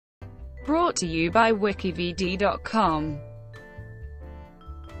Brought to you by WikiVidi.com.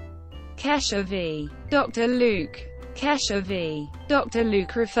 Kesha v. Dr. Luke. Kesha v. Dr.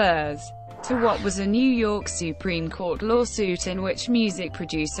 Luke refers to what was a New York Supreme Court lawsuit in which music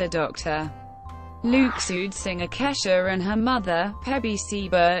producer Dr. Luke sued singer Kesha and her mother, Pebe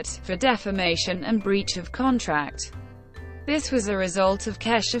Sebert, for defamation and breach of contract. This was a result of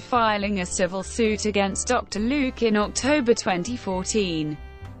Kesha filing a civil suit against Dr. Luke in October 2014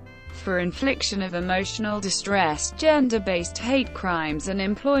 for infliction of emotional distress, gender-based hate crimes and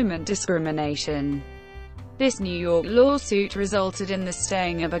employment discrimination. This New York lawsuit resulted in the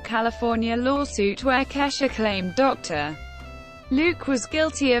staying of a California lawsuit where Kesha claimed Dr. Luke was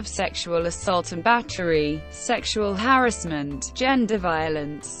guilty of sexual assault and battery, sexual harassment, gender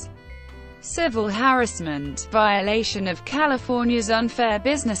violence, civil harassment, violation of California's unfair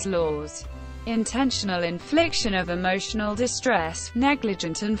business laws, intentional infliction of emotional distress,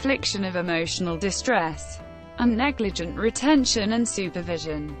 negligent infliction of emotional distress, and negligent retention and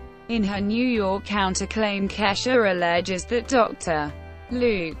supervision. In her New York counterclaim, Kesha alleges that Dr.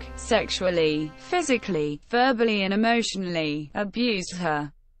 Luke sexually, physically, verbally and emotionally abused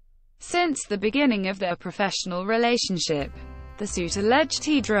her since the beginning of their professional relationship. The suit alleged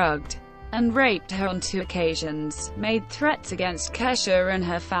he drugged and raped her on 2 occasions, made threats against Kesha and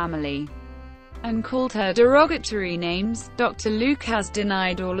her family, and called her derogatory names. Dr. Luke has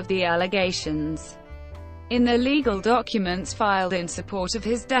denied all of the allegations. In the legal documents filed in support of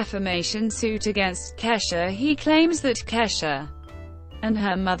his defamation suit against Kesha, he claims that Kesha and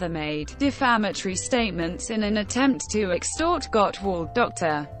her mother made defamatory statements in an attempt to extort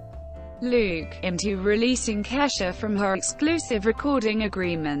Dr. Luke into releasing Kesha from her exclusive recording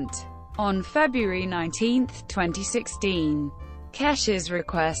agreement. On February 19, 2016, Kesha's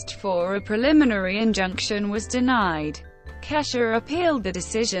request for a preliminary injunction was denied. Kesha appealed the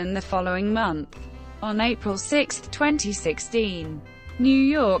decision the following month. On April 6, 2016, New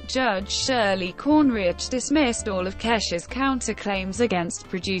York Judge Shirley Cornrich dismissed all of Kesha's counterclaims against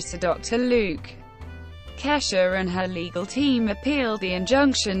producer Dr. Luke. Kesha and her legal team appealed the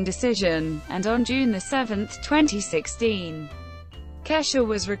injunction decision, and on June 7, 2016, Kesha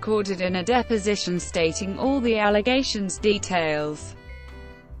was recorded in a deposition stating all the allegations details.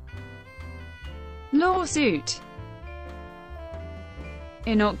 Lawsuit.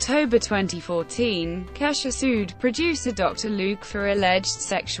 In October 2014, Kesha sued producer Dr. Luke for alleged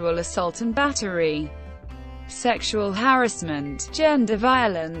sexual assault and battery, sexual harassment, gender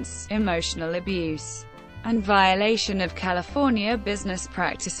violence, emotional abuse, and violation of California business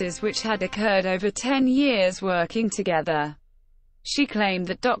practices which had occurred over 10 years working together. She claimed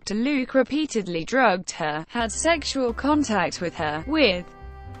that Dr. Luke repeatedly drugged her, had sexual contact with her, with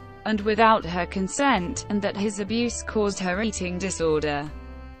and without her consent, and that his abuse caused her eating disorder.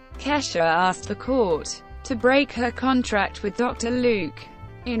 Kesha asked the court to break her contract with Dr. Luke.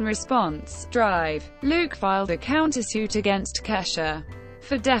 In response, Luke filed a countersuit against Kesha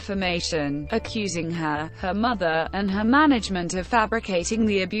for defamation, accusing her, her mother, and her management of fabricating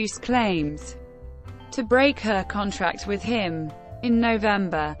the abuse claims to break her contract with him. In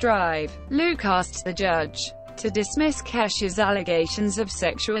November, Luke asked the judge to dismiss Kesha's allegations of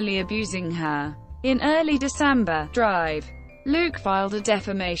sexually abusing her. In early December, Luke filed a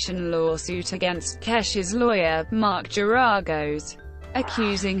defamation lawsuit against Kesha's lawyer, Mark Geragos,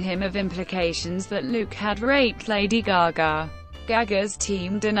 accusing him of implications that Luke had raped Lady Gaga. Gaga's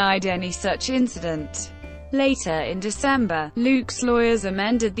team denied any such incident. Later in December, Luke's lawyers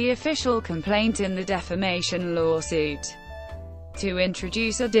amended the official complaint in the defamation lawsuit to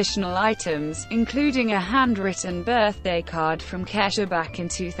introduce additional items, including a handwritten birthday card from Kesha back in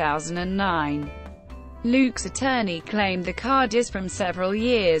 2009. Luke's attorney claimed the card is from several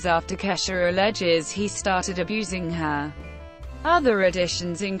years after Kesha alleges he started abusing her. Other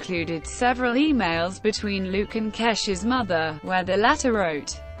additions included several emails between Luke and Kesha's mother, where the latter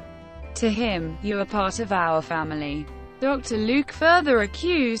wrote to him, "You are part of our family." Dr. Luke further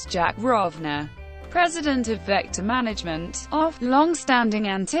accused Jack Rovner, president of Vector Management, of long-standing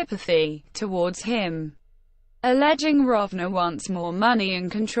antipathy towards him, alleging Rovner wants more money and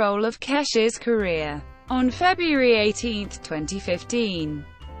control of Kesha's career. On February 18, 2015,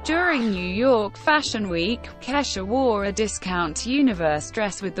 during New York Fashion Week, Kesha wore a Discount Universe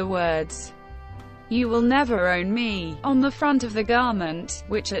dress with the words, "You will never own me," on the front of the garment,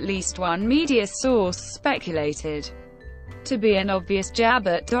 which at least one media source speculated to be an obvious jab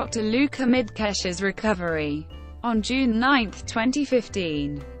at Dr. Luke amid Kesha's recovery. On June 9,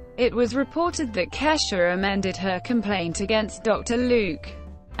 2015, it was reported that Kesha amended her complaint against Dr. Luke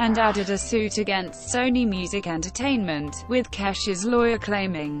and added a suit against Sony Music Entertainment, with Kesha's lawyer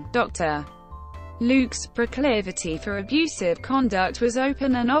claiming, Dr. Luke's proclivity for abusive conduct was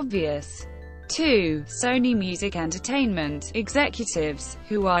open and obvious. 2. Sony Music Entertainment executives,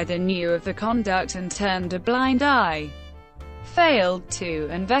 who either knew of the conduct and turned a blind eye, failed to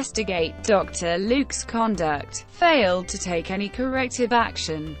investigate Dr. Luke's conduct, failed to take any corrective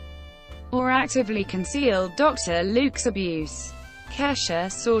action, or actively concealed Dr. Luke's abuse. Kesha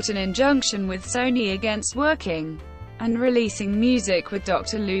sought an injunction with Sony against working and releasing music with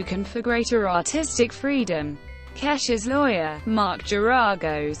Dr. Luke and for greater artistic freedom. Kesha's lawyer, Mark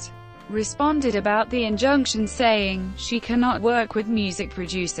Geragos, responded about the injunction saying, she cannot work with music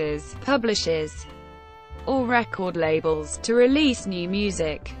producers, publishers, or record labels to release new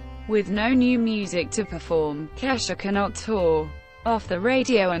music. With no new music to perform, Kesha cannot tour off the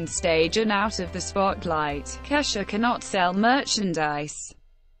radio and stage and out of the spotlight. Kesha cannot sell merchandise,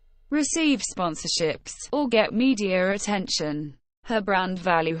 receive sponsorships, or get media attention. Her brand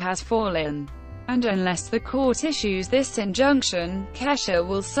value has fallen, and unless the court issues this injunction, Kesha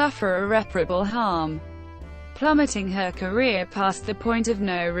will suffer irreparable harm, plummeting her career past the point of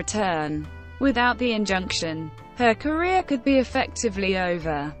no return. Without the injunction, her career could be effectively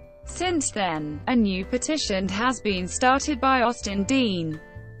over. Since then, a new petition has been started by Austin Dean,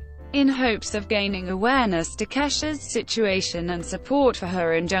 in hopes of gaining awareness to Kesha's situation and support for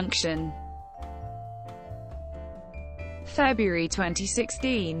her injunction. February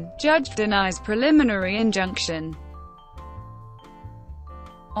 2016, judge denies preliminary injunction.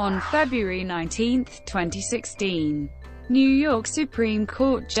 On February 19, 2016, New York Supreme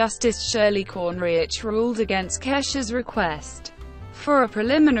Court Justice Shirley Cornreich ruled against Kesha's request for a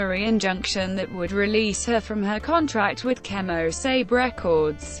preliminary injunction that would release her from her contract with Pebe Sebert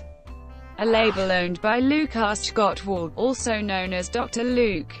Records, a label owned by Lukas Gottwald, also known as Dr.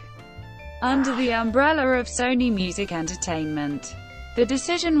 Luke, under the umbrella of Sony Music Entertainment. The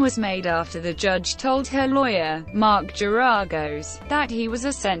decision was made after the judge told her lawyer, Mark Geragos, that he was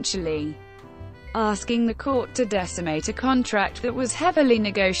essentially asking the court to decimate a contract that was heavily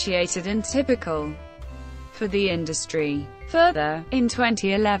negotiated and typical for the industry. Further, in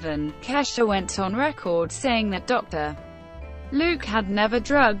 2011, Kesha went on record saying that Dr. Luke had never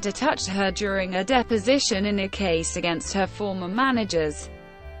drugged or touched her during a deposition in a case against her former managers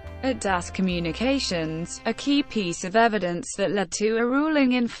at DAS Communications, a key piece of evidence that led to a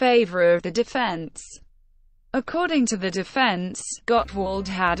ruling in favor of the defense. According to the defense, Gottwald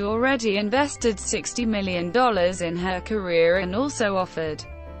had already invested $60 million in her career and also offered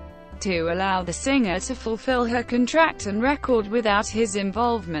to allow the singer to fulfill her contract and record without his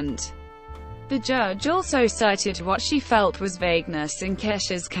involvement. The judge also cited what she felt was vagueness in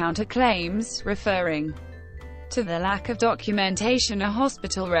Kesha's counterclaims, referring to the lack of documentation or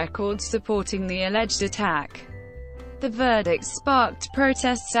hospital records supporting the alleged attack. The verdict sparked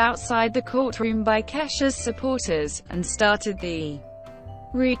protests outside the courtroom by Kesha's supporters, and started the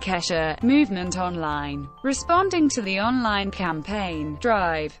Re-Kesha movement online. Responding to the online campaign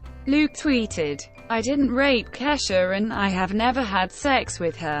drive, Luke tweeted, "I didn't rape Kesha and I have never had sex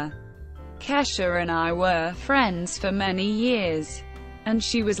with her. Kesha and I were friends for many years, and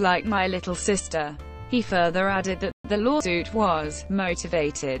she was like my little sister." He further added that the lawsuit was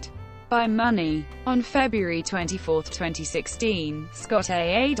motivated by money. On February 24, 2016, Scott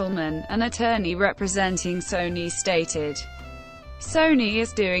A. Edelman, an attorney representing Sony, stated, "Sony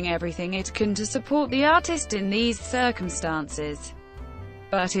is doing everything it can to support the artist in these circumstances,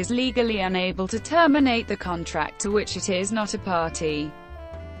 but is legally unable to terminate the contract to which it is not a party.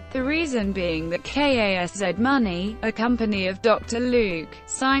 The reason being that KASZ Money, a company of Dr. Luke,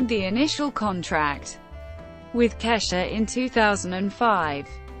 signed the initial contract with Kesha in 2005.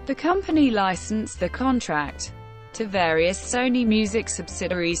 The company licensed the contract to various Sony Music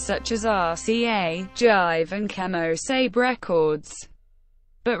subsidiaries such as RCA, Jive and Pebe Sebert Records,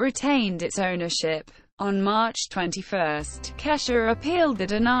 but retained its ownership. On March 21, Kesha appealed the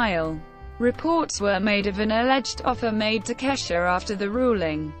denial. Reports were made of an alleged offer made to Kesha after the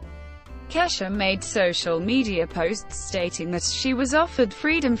ruling. Kesha made social media posts stating that she was offered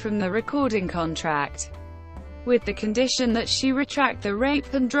freedom from the recording contract, with the condition that she retract the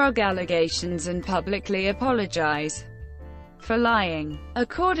rape and drug allegations and publicly apologize for lying.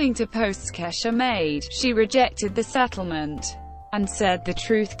 According to posts Kesha made, she rejected the settlement and said the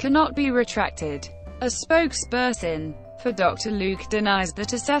truth cannot be retracted. A spokesperson for Dr. Luke denies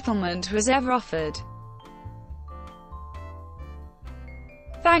that a settlement was ever offered.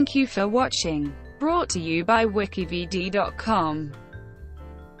 Thank you for watching. Brought to you by WikiVidi.com.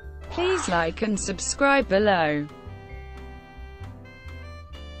 Please like and subscribe below.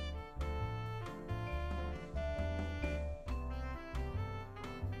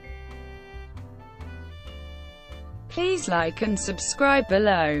 Please like and subscribe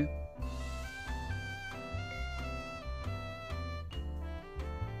below.